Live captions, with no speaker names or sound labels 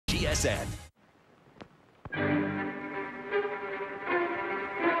KTSN.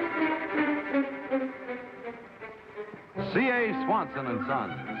 C.A. Swanson and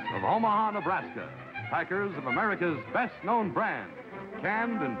Sons of Omaha, Nebraska, packers of America's best-known brand,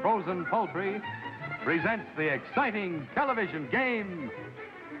 canned and frozen poultry, presents the exciting television game,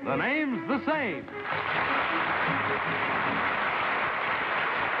 The Name's the Same.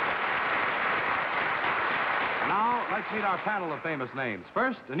 Now, let's meet our panel of famous names.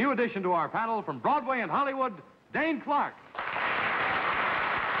 First, a new addition to our panel from Broadway and Hollywood, Dane Clark.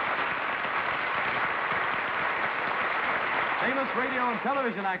 Famous radio and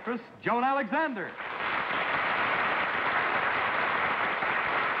television actress, Joan Alexander.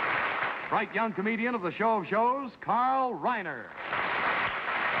 Bright young comedian of the show of shows, Carl Reiner.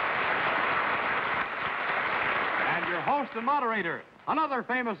 And your host and moderator, another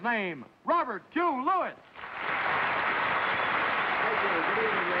famous name, Robert Q. Lewis. Thank you. Good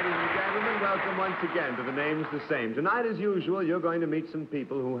evening, ladies and gentlemen. Welcome once again to The Name's the Same. Tonight, as usual, you're going to meet some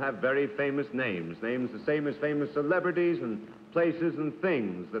people who have very famous names. Names the same as famous celebrities and places and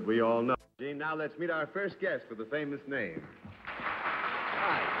things that we all know. Gene, now let's meet our first guest with a famous name.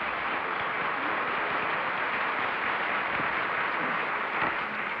 Hi.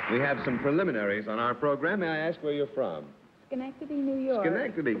 We have some preliminaries on our program. May I ask where you're from? Schenectady, New York.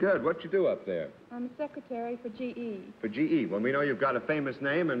 Schenectady, good. What you do up there? I'm a secretary for GE. For GE. Well, we know you've got a famous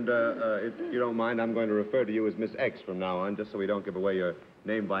name, and if you don't mind, I'm going to refer to you as Miss X from now on, just so we don't give away your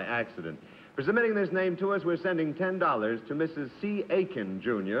name by accident. For submitting this name to us, we're sending $10 to Mrs. C. Aiken,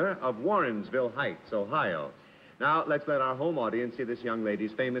 Jr. of Warrensville Heights, Ohio. Now, let's let our home audience see this young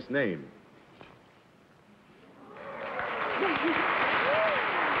lady's famous name.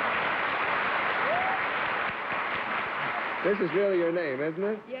 This is really your name, isn't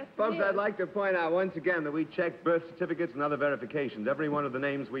it? Yes, Folks, it is. I'd like to point out once again that we check birth certificates and other verifications. Every one of the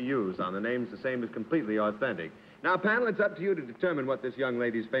names we use on The Name's the Same is completely authentic. Now, panel, it's up to you to determine what this young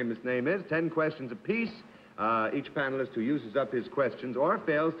lady's famous name is. 10 questions apiece. Each panelist who uses up his questions or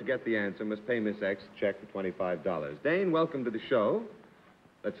fails to get the answer must pay Miss X a check for $25. Dane, welcome to the show.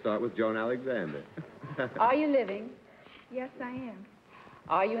 Let's start with Joan Alexander. Are you living? Yes, I am.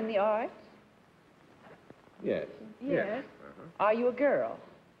 Are you in the arts? Yes. Yes. Are you a girl?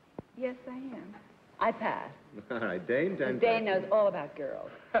 Yes, I am. I pass. All right, Dane, 10 Dane knows all about girls.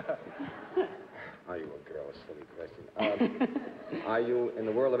 Are you a girl? A silly question. Are you in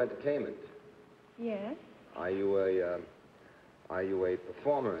the world of entertainment? Yes. Are you a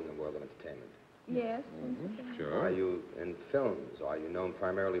performer in the world of entertainment? Yes. Sure. Are you in films? Are you known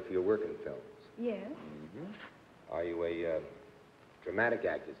primarily for your work in films? Yes. Are you a dramatic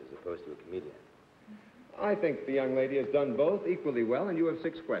actress as opposed to a comedian? I think the young lady has done both equally well, and you have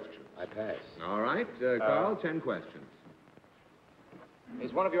 6 questions. I pass. All right, Carl, 10 questions.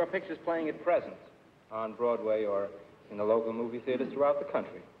 Is one of your pictures playing at present on Broadway or in the local movie theaters throughout the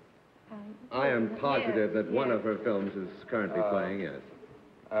country? I am positive yes, that one of her films is currently playing, yes.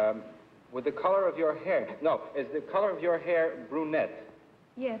 With the color of your hair... No, is the color of your hair brunette?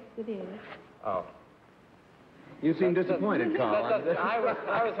 Yes, it is. Oh. You seem disappointed, Carl. I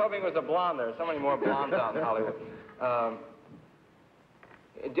was hoping it was a blonde. There are so many more blondes out in Hollywood.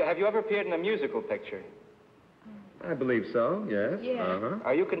 Have you ever appeared in a musical picture? I believe so, yes. Yes.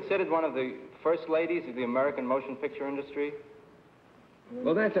 Are you considered one of the first ladies of the American motion picture industry?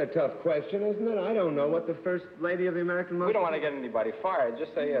 Well, that's a tough question, isn't it? I don't know what the first lady of the American motion... We don't want to get anybody fired.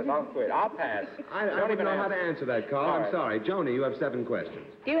 Just say yes. I'll quit. I'll pass. I don't even know how to answer that, Carl. All I'm right. sorry. Joni, you have 7 questions.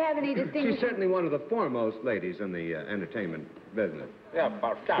 Do you have any She's distinguishing... certainly one of the foremost ladies in the entertainment business. Yeah,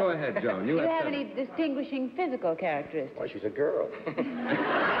 stop. Go ahead, Joan. Do you have 7. any distinguishing physical characteristics? Why, she's a girl.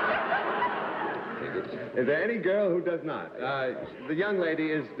 Is there any girl who does not? The young lady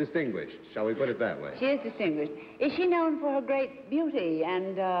is distinguished, shall we put it that way? She is distinguished. Is she known for her great beauty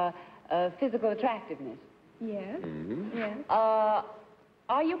and physical attractiveness? Yes. Yes.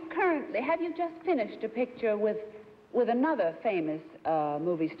 Are you currently... Have you just finished a picture with another famous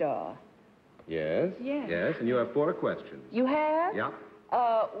movie star? Yes. Yes. Yes, and you have 4 questions. You have? Yep.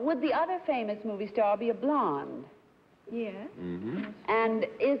 Would the other famous movie star be a blonde? Yes. And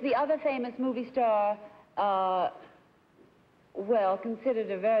is the other famous movie star, well, considered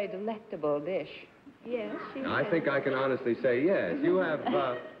a very delectable dish? Yes, she I is. think I can honestly say yes. You have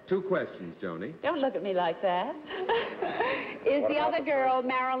 2 questions, Joni. Don't look at me like that. Is the other girl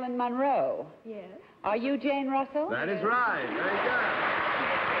Marilyn Monroe? Yes. Are you Jane Russell? That is right. Very good.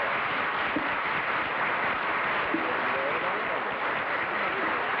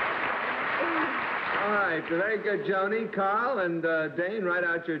 All right, right, very good, Joni. Carl and Dane, write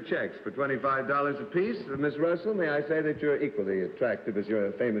out your checks for $25 apiece. Miss Russell, may I say that you're equally attractive as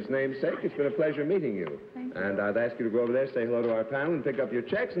your famous namesake. It's been a pleasure meeting you. Thank you. And I'd ask you to go over there, say hello to our panel, and pick up your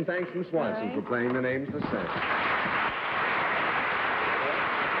checks, and thanks from Swanson Right. for playing the names the same.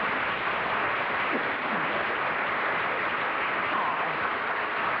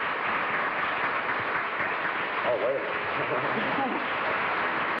 Oh, wait a minute.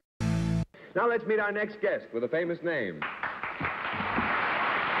 Now let's meet our next guest with a famous name. Hi.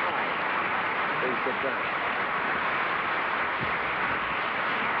 Please sit down.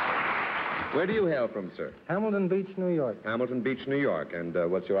 Where do you hail from, sir? Hamilton Beach, New York. Hamilton Beach, New York. And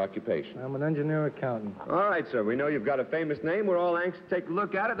what's your occupation? I'm an engineer accountant. All right, sir. We know you've got a famous name. We're all anxious to take a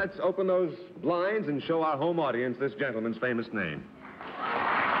look at it. Let's open those blinds and show our home audience this gentleman's famous name.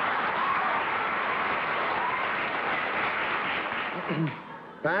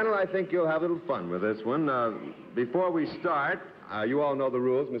 Panel, I think you'll have a little fun with this one. Before we start, you all know the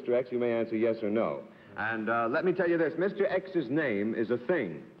rules. Mr. X, you may answer yes or no. And let me tell you this. Mr. X's name is a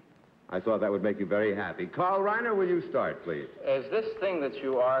thing. I thought that would make you very happy. Carl Reiner, will you start, please? Is this thing that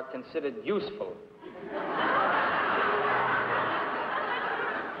you are considered useful?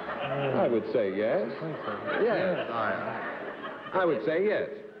 I would say yes. I think so. Yes. I would say yes.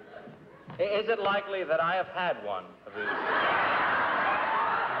 Is it likely that I have had one of these?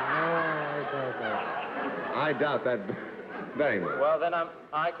 No, I doubt that. I doubt that very much. Well, then am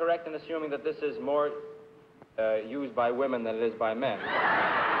I correct in assuming that this is more used by women than it is by men? Oh,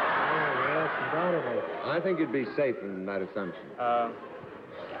 yes, undoubtedly. I think you'd be safe in that assumption.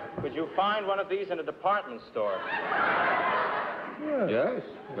 Could you find one of these in a department store? Yes. Yes,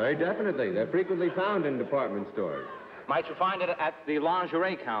 very definitely. They're frequently found in department stores. Might you find it at the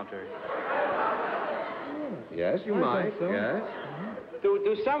lingerie counter? Yes, you I might. think so. Yes.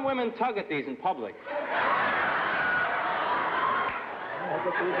 Do some women tug at these in public?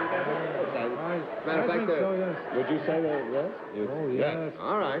 Matter of fact, I think so, yes. would you say that yes? Oh, yes.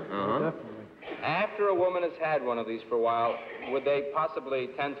 All right. Definitely. After a woman has had one of these for a while, would they possibly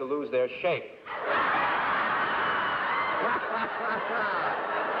tend to lose their shape?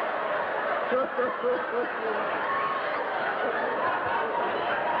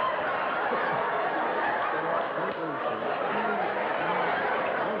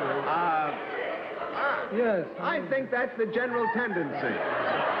 Yes. I think that's the general tendency.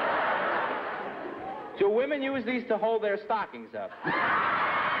 Do women use these to hold their stockings up?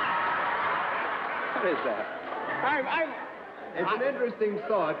 What is that? It's an interesting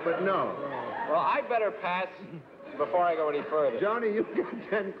thought, but no. Well, I'd better pass before I go any further. Johnny, you've got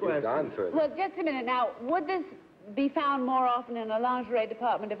 10 questions. Gone further. Look, just a minute now. Would this be found more often in a lingerie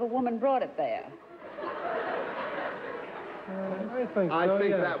department if a woman brought it there? I think so, I think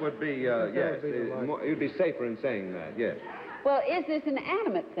yes. that would be, That yes. would be the logic. You'd be safer in saying that, yes. Well, is this an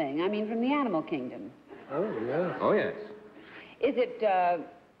animate thing? I mean, from the animal kingdom. Oh, yes. Oh, yes. Is it is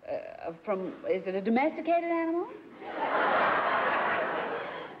it a domesticated animal?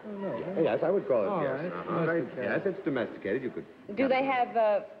 Oh, no. Yes, I would call it All yes. right, Very- domesticated. yes, it's domesticated. You could. Do they have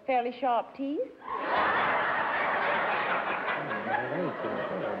fairly sharp teeth?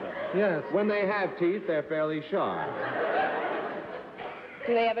 Yes. When they have teeth, they're fairly sharp.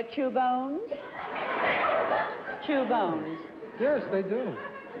 Do they ever chew bones? Chew bones. Yes, they do.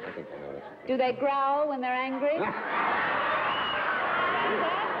 I think I know it. Do they growl when they're angry?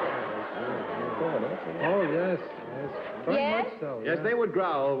 Oh, yes. Yes. Very Yes? much so. Yes, they would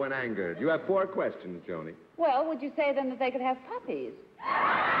growl when angered. You have 4 questions, Joni. Well, would you say then that they could have puppies?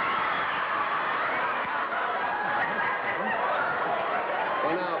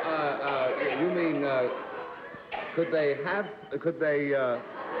 Well, now, you mean, could they,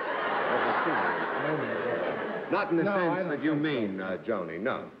 not in the No, I sense don't that you think mean, Joni,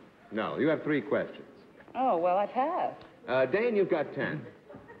 no. No, you have 3 questions. Oh, well, I pass. Dane, you've got 10.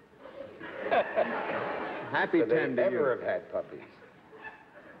 Happy Could 10 they to ever you. have had puppies?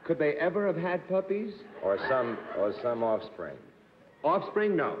 Could they ever have had puppies? Or some offspring?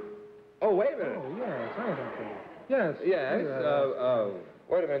 Offspring, no. Oh, wait a minute. Oh, yes, I think so. Yes. Yes,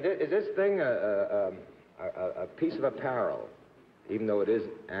 Wait a minute. Is this thing a piece of apparel? Even though it is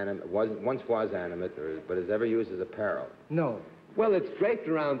once was animate, but is ever used as apparel? No. well, it's draped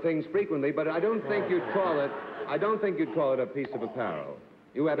around things frequently, but I don't think you'd call it a piece of apparel.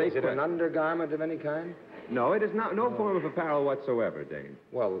 You have 8 Is it an questions. undergarment of any kind? No, it is not. No form of apparel whatsoever, Dane.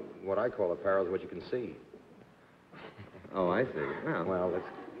 Well, what I call apparel is what you can see. Oh, I see. Well, let's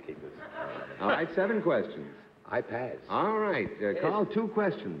keep this. All right, 7 questions. I pass. All right, Carl, 2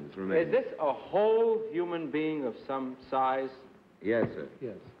 questions remain. Is this a whole human being of some size? Yes, sir.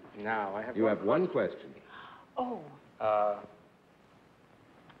 Yes. Now, I have You have 1 question. Oh.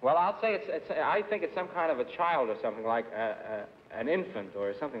 Well, I'll say I think it's some kind of a child or something, like an infant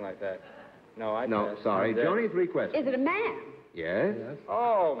or something like that. No, I No, sorry. Joni, 3 questions. Is it a man? Yes? Yes.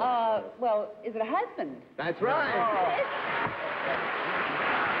 Oh, my Well, is it a husband? That's right.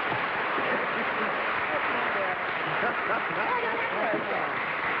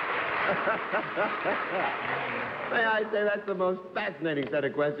 May I say that's the most fascinating set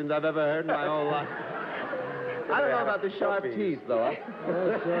of questions I've ever heard in my whole life. I don't know about the sharp teeth, though.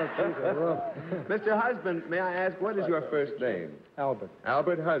 Oh, sharp teeth are rough. Mr. Husband, may I ask, what is your first name? Albert.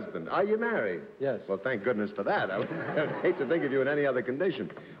 Albert Husband. Are you married? Yes. Well, thank goodness for that. I would hate to think of you in any other condition.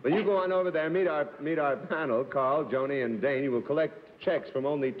 Well, you go on over there, meet our panel, Carl, Joni, and Dane. You will collect checks from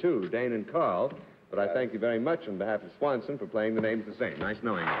only 2, Dane and Carl. But I thank you very much on behalf of Swanson for playing the names the same. Nice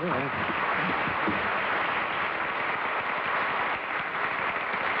knowing you.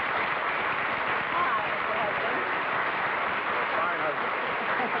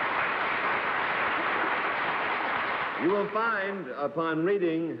 You will find, upon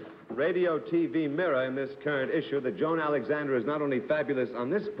reading Radio TV Mirror in this current issue, that Joan Alexander is not only fabulous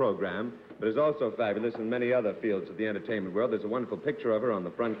on this program, but is also fabulous in many other fields of the entertainment world. There's a wonderful picture of her on the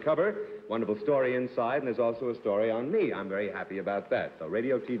front cover, wonderful story inside, and there's also a story on me. I'm very happy about that. So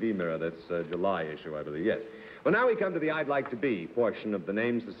Radio TV Mirror, that's July issue, I believe, yes. Well, now we come to the I'd Like to Be portion of the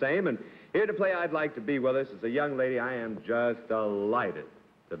names the same, and here to play I'd Like to Be with us is a young lady I am just delighted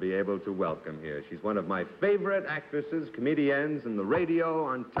to be able to welcome here. She's one of my favorite actresses, comedians, in the radio,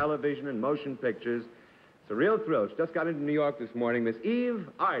 on television, and motion pictures. It's a real thrill. She just got into New York this morning, Miss Eve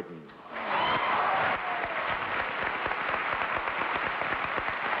Arden.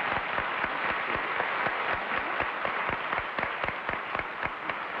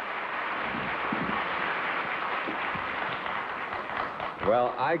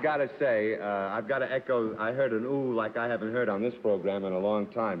 Well, I gotta say, I've got to echo, I heard an ooh like I haven't heard on this program in a long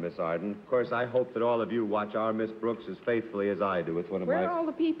time, Miss Arden. Of course, I hope that all of you watch our Miss Brooks as faithfully as I do. It's one of Where my... are all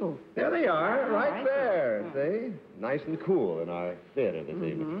the people? There they are, right there, see? Nice and cool in our theater this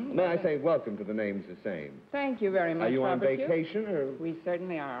evening. May I say welcome to the names the same. Thank you very much, Are you on Robert Hugh. vacation, or...? We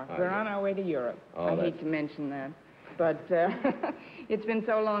certainly are. Are We're you? on our way to Europe. Oh, I that's- hate to mention that. But it's been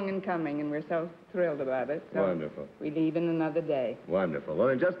so long in coming, and we're so thrilled about it. So Wonderful. we leave in another day. Wonderful. Well,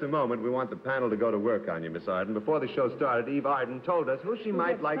 in just a moment, we want the panel to go to work on you, Miss Arden. Before the show started, Eve Arden told us who she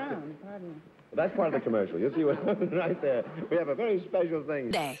might like to... Pardon me. Well, that's part of the commercial. You'll see what right there. We have a very special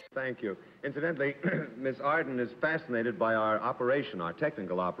thing. Day. Thank you. Incidentally, Miss Arden is fascinated by our operation, our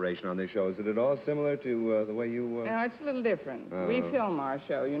technical operation on this show. Is it at all similar to the way you... No, it's a little different. We film our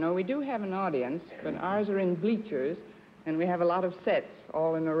show. You know, we do have an audience, but ours are in bleachers, and we have a lot of sets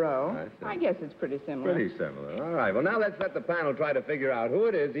all in a row. I see. I guess it's pretty similar. Pretty similar. All right. Well, now let's let the panel try to figure out who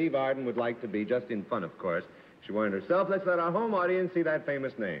it is Eve Arden would like to be, just in fun, of course. She weren't herself. Let's let our home audience see that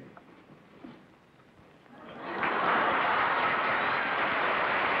famous name.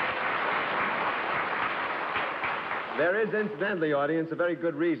 There is, incidentally, audience, a very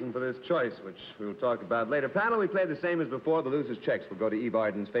good reason for this choice, which we'll talk about later. Panel, we play the same as before. The loser's checks will go to Eve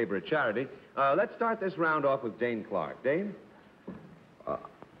Arden's favorite charity. Let's start this round off with Dane Clark. Dane?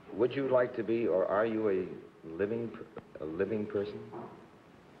 Would you like to be, or are you a living person?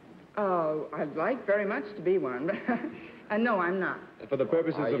 Oh, I'd like very much to be one, but no, I'm not. For the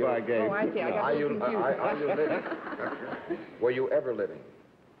purposes Are of you- our game. Oh, I see. I got Are a you, little confused. are you living? Were you ever living?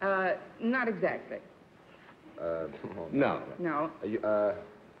 Not exactly. No. No. Are you,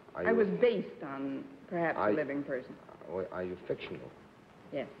 I was based on perhaps I- a living person. Are you fictional?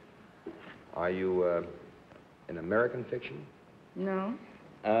 Yes. Are you in American fiction? No.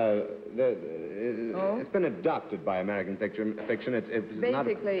 It's been adopted by American fiction. It's not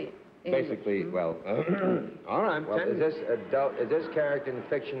Basically, basically, English. well, all right. Well, is this character in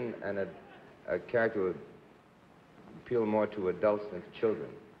fiction and a character who would appeal more to adults than to children?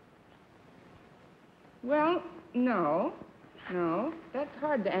 Well, no. No. That's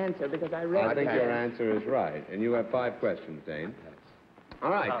hard to answer because I read I think that. your answer is right. And you have 5 questions, Dane.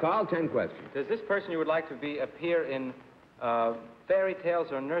 All right, Carl, 10 questions. Does this person you would like to be appear in fairy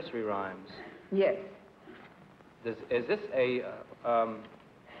tales or nursery rhymes? Yes. Does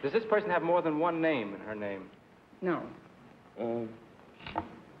this person have more than one name in her name? No.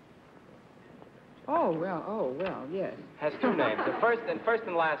 Oh, well, yes. Has 2 names. The first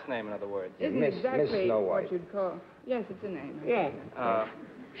and last name, in other words. Isn't Miss exactly Snow White. what you'd call... Yes, it's a name. Yeah.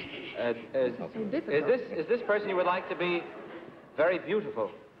 Is So difficult. this person you would like to be very beautiful?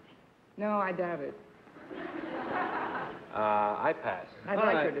 No, I doubt it. I pass. I'd All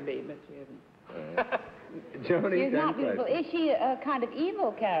like right. her to be, but she isn't. Joni, She's 10 not beautiful. questions. Is she a kind of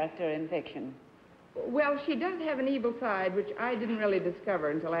evil character in fiction? Well, she does have an evil side, which I didn't really discover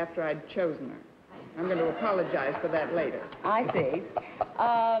until after I'd chosen her. I'm going to apologize for that later. I see.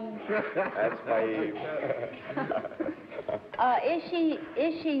 That's my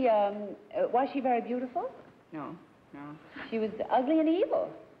Was she very beautiful? No. She was ugly and evil.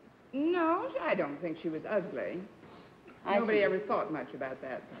 No, I don't think she was ugly. Nobody ever thought much about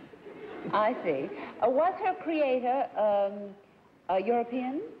that. I see. Was her creator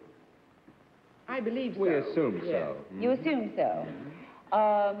European? I believe so. We assume Yes. so. You assume so.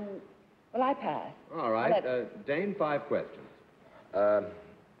 Well, I pass. All right. Dane, 5 questions.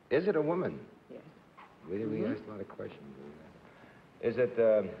 Is it a woman? Yes. We asked a lot of questions. Is it,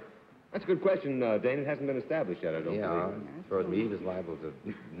 That's a good question, Dane. It hasn't been established yet, I don't yeah, believe. as far as me, he was liable to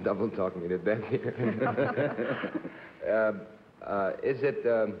double talk me to death here.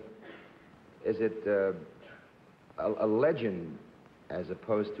 Is it a legend as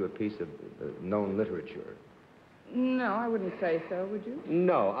opposed to a piece of known literature? No, I wouldn't say so, would you?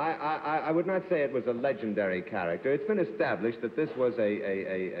 No, I would not say it was a legendary character. It's been established that this was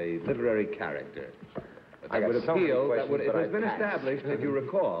a literary character. That would appeal. It has been established, if you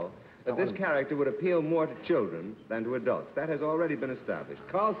recall, that this character would appeal more to children than to adults. That has already been established.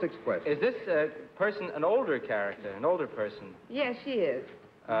 Carl, 6 questions. Is this person an older character, an older person? Yes, she is.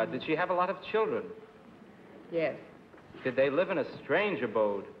 Did she have a lot of children? Yes. Did they live in a strange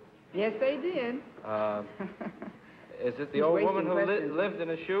abode? Yes, they did. Is it the He's old woman wasting who questions. lived in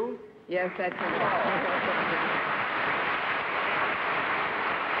a shoe? Yes, that's it.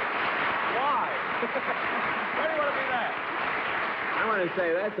 Why? Why do you want to be that? I want to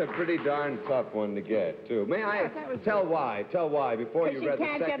say that's a pretty darn tough one to get, too. May I tell why? Tell why before you read the She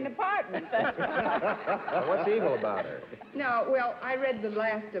can't get an second. apartment. Well, what's evil about her? No, well, I read the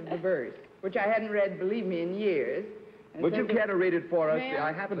last of the verse, which I hadn't read, believe me, in years. And Would you says care to read it for us? May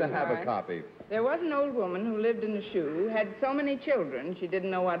I happen to have a All copy. There was an old woman who lived in a shoe, had so many children, she didn't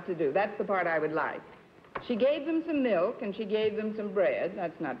know what to do. That's the part I would like. She gave them some milk, and she gave them some bread.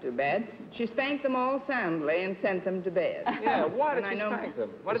 That's not too bad. She spanked them all soundly and sent them to bed. Yeah, why did And she I know- spank them?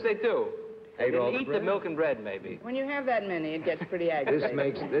 What did they do? They Ate all didn't the eat the bread? milk and bread, maybe. When you have that many, it gets pretty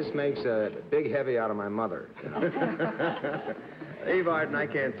aggravating. This makes a big heavy out of my mother. Eve Arden, I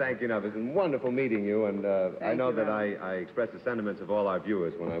can't thank you enough. It's been wonderful meeting you, and I Thank know you, that Ron. I express the sentiments of all our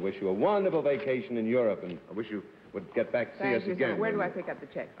viewers when I wish you a wonderful vacation in Europe, and I wish you would get back to see Thank us you, again. sir. Where do I pick up the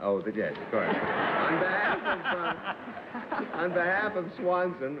check? Oh, yes, of course. On behalf of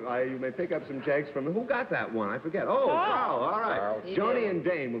Swanson, you may pick up some checks from... Who got that one? I forget. Oh, Carl, all right. Carl. Joni and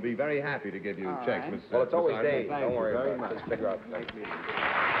Dane will be very happy to give you All checks, right. Miss Well, it's always Miss Arden. Dave. Thank Don't you worry very about it. much. Just figure out the Nice meeting you.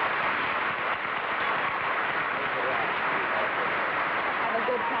 Have a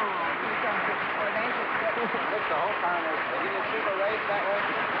good time. It's the whole coronation. They give you a cheaper rate that way?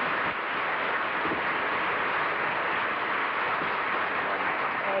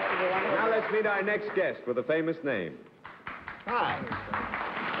 Now let's meet our next guest with a famous name. Hi.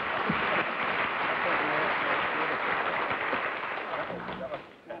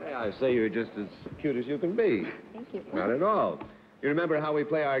 May I say you're just as cute as you can be. Thank you. Not at all. You remember how we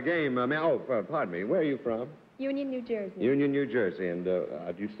play our game? Pardon me. Where are you from? Union, New Jersey. Union, New Jersey. And do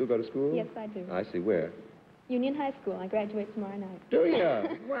you still go to school? Yes, I do. I see. Where? Union High School. I graduate tomorrow night. Do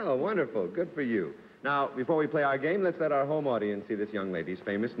you? Well, wonderful. Good for you. Now, before we play our game, let's let our home audience see this young lady's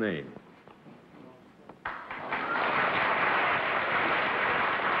famous name.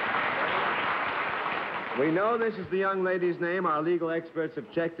 We know this is the young lady's name. Our legal experts have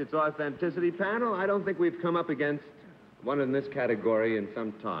checked its authenticity. Panel, I don't think we've come up against one in this category in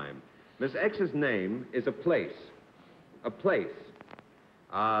some time. Miss X's name is a place. A place.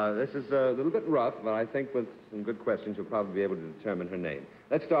 This is a little bit rough, but I think with some good questions, you'll probably be able to determine her name.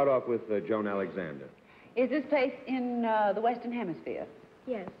 Let's start off with Joan Alexander. Is this place in the Western Hemisphere?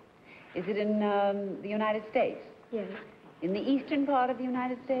 Yes. Is it in the United States? Yes. In the eastern part of the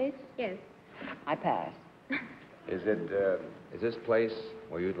United States? Yes. I pass. Is this place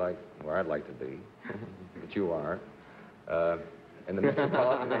where I'd like to be, that you are, in the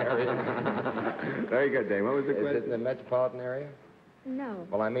metropolitan area? Very good, Dave. What was the Is question? it in the metropolitan area? No.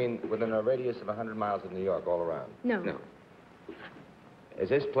 Well, I mean, within a radius of 100 miles of New York, all around. No. No. Is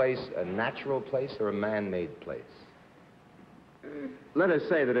this place a natural place or a man-made place? Let us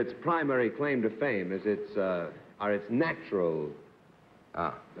say that its primary claim to fame is are its natural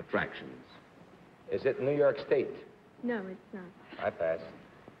attractions. Is it New York State? No, it's not. I pass.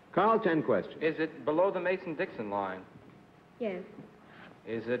 Carl, 10 questions. Is it below the Mason-Dixon line? Yes.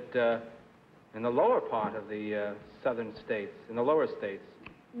 Is it in the lower part of the southern states, in the lower states?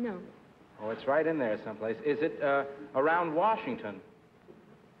 No. Oh, it's right in there someplace. Is it around Washington?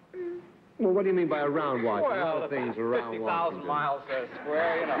 Well, what do you mean by a round Washington? Well, a lot of things are round 50,000 Washington. miles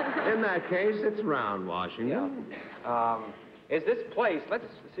square, you know. In that case, it's round Washington. Is this place, let's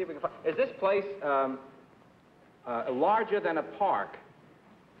see if we can find, is this place larger than a park?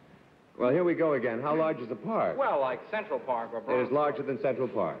 Well, here we go again. How large is the park? Well, like Central Park or It Bronx is larger than Central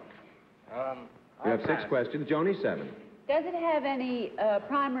Park. You have 6 questions. Joni, 7. Does it have any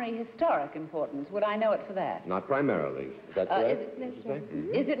primary historic importance? Would I know it for that? Not primarily. Is that correct?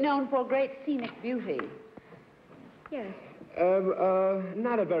 Is it known for great scenic beauty? Yes.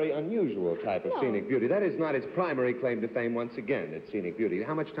 Not a very unusual type of scenic beauty. That is not its primary claim to fame once again, its scenic beauty.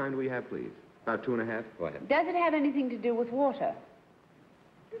 How much time do we have, please? About 2.5? Go ahead. Does it have anything to do with water?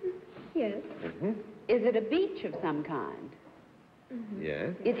 Yes. Is it a beach of some kind?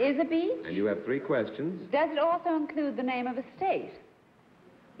 Yes. It is a beach? And you have 3 questions. Does it also include the name of a state?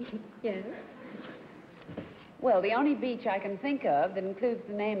 Yes. Well, the only beach I can think of that includes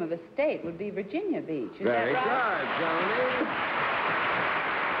the name of a state would be Virginia Beach. Is Very that right? good, Joni.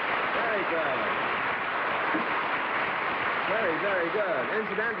 Very good. Very, very good.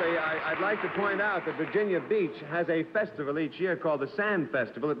 Incidentally, I'd like to point out that Virginia Beach has a festival each year called the Sand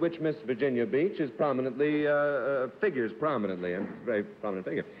Festival, at which Miss Virginia Beach is prominently, figures prominently, and a very prominent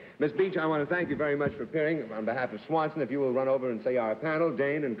figure. Miss Beach, I want to thank you very much for appearing. On behalf of Swanson, if you will run over and say our panel,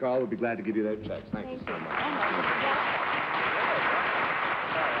 Dane and Carl will be glad to give you their checks. Thank you so much.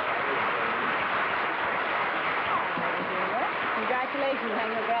 Congratulations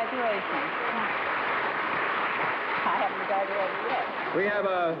on your graduation. I haven't graduated yet. We have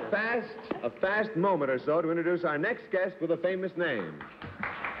a fast moment or so to introduce our next guest with a famous name.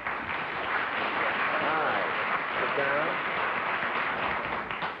 Hi. Sit down.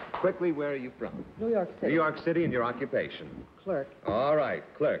 Quickly, where are you from? New York City. New York City, and your occupation? Clerk. All right,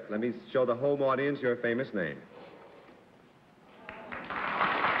 clerk. Let me show the home audience your famous name.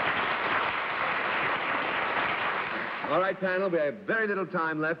 All right, panel, we have very little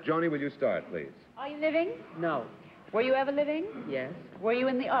time left. Joni, will you start, please? Are you living? No. Were you ever living? Yes. Were you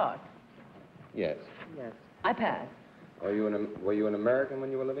in the arts? Yes. Yes. I pass. Were you an American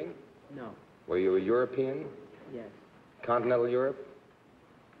when you were living? No. Were you a European? Yes. Continental Europe?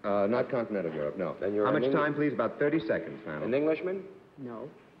 Not continental Europe, no. Then you're How an much time, please? About 30 seconds, panel. An Englishman? No.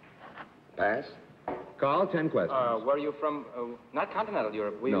 Pass. Carl, 10 questions. Were you from, not continental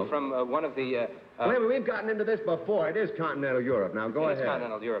Europe, were you from one of the... Wait, we've gotten into this before. It is continental Europe. Now, go It is ahead.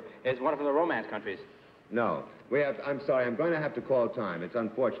 continental Europe. It's one of the Romance countries. No. I'm sorry, I'm going to have to call time. It's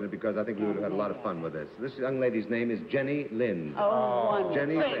unfortunate because I think we would have had a lot of fun with this. This young lady's name is Jenny Lind. Oh, wonderful.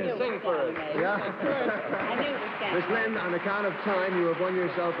 Jenny Lind. Sing for us. Yeah? I knew it was going Miss Lind, on account of time, you have won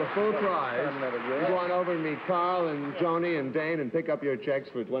yourself a full prize. You go on over and meet Carl and Joni and Dane and pick up your checks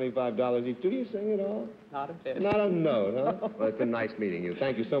for $25 each. Do you sing at all? Not a bit. Not a note, huh? Well, it's been nice meeting you.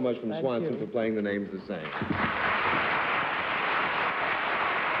 Thank you so much from Thank Swanson you. for playing the names the same.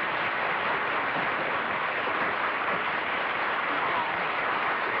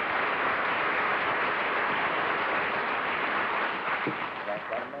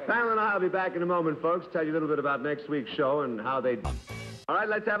 Panel and I will be back in a moment, folks. Tell you a little bit about next week's show and how they... All right,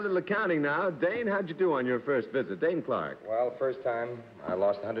 let's have a little accounting now. Dane, how'd you do on your first visit? Dane Clark. Well, first time, I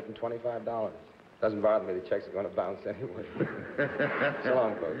lost $125. Doesn't bother me. The checks are going to bounce anyway. So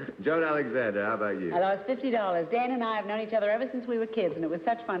long, folks. Joan Alexander, how about you? I lost $50. Dan and I have known each other ever since we were kids, and it was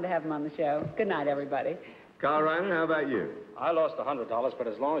such fun to have him on the show. Good night, everybody. Carl Reiner, how about you? I lost $100, but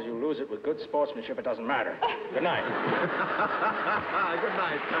as long as you lose it with good sportsmanship, it doesn't matter. Good night. Good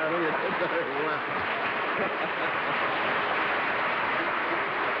night, Carl. You did very well.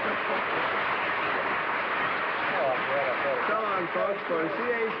 So long, folks, for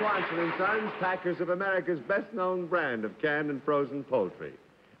C.A. Swanson and Sons, packers of America's best-known brand of canned and frozen poultry.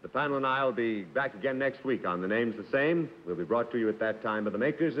 The panel and I will be back again next week on The Name's the Same. We'll be brought to you at that time by the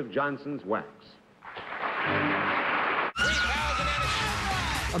makers of Johnson's Wax.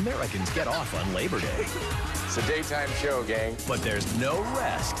 Americans get off on Labor Day. It's a daytime show, gang. But there's no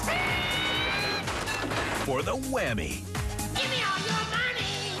rest for the whammy. Give me all your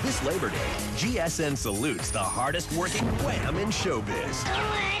money! This Labor Day, GSN salutes the hardest working wham in showbiz.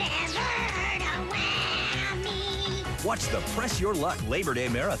 Watch the Press Your Luck Labor Day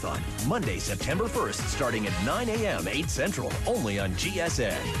Marathon, Monday, September 1st, starting at 9 a.m., 8 Central, only on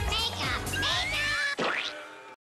GSN. Make up